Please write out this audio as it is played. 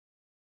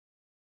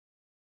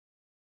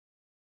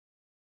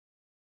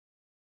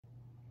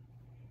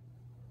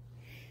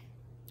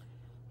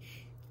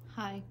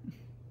Hi.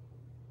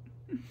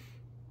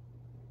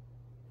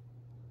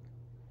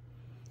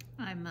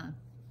 I'm,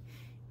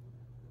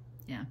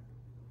 yeah,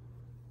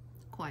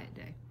 quiet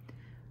day.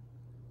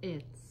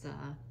 It's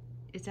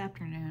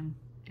afternoon.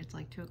 It's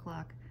like 2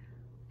 o'clock,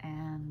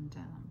 and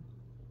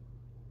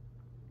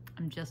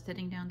I'm just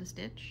sitting down to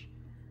stitch.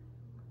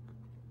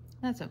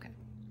 That's okay.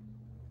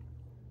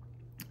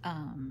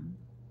 And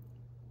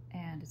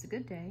it's a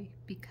good day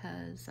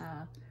because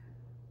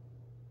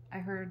I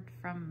heard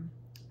from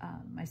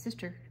my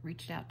sister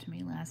reached out to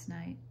me last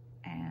night,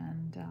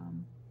 and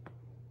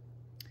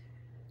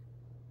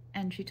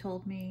she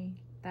told me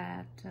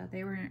that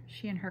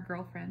she and her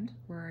girlfriend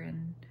were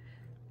in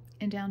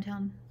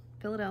downtown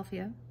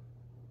Philadelphia,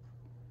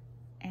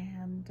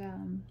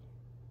 and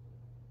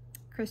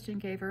Christian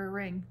gave her a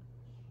ring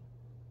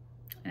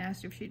and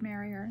asked if she'd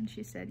marry her, and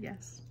she said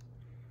yes.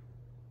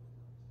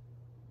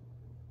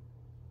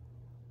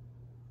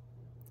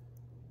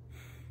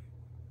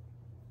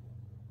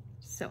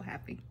 So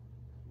happy.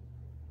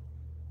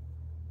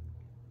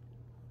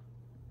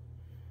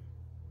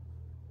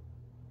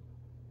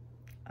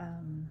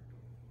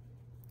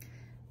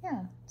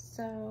 Yeah,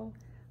 so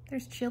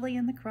there's chili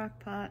in the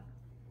crock pot.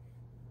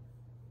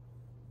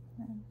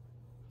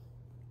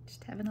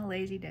 Just having a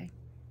lazy day.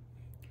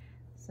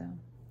 So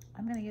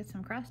I'm gonna get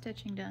some cross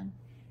stitching done,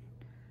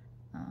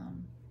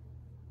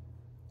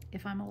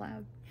 if I'm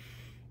allowed.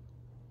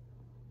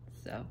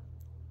 So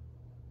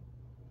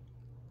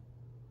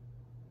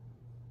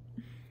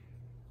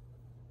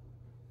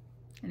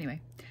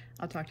anyway,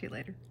 I'll talk to you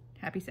later.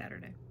 Happy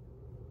Saturday.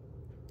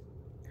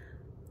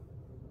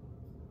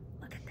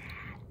 Look at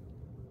that.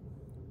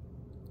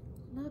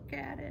 Look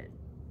at it.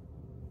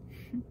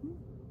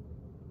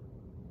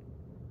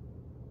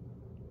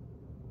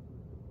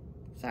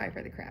 Sorry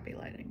for the crappy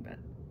lighting, but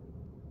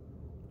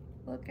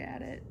look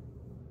at it.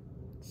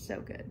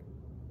 So good.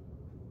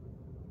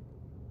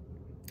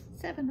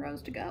 7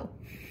 rows to go.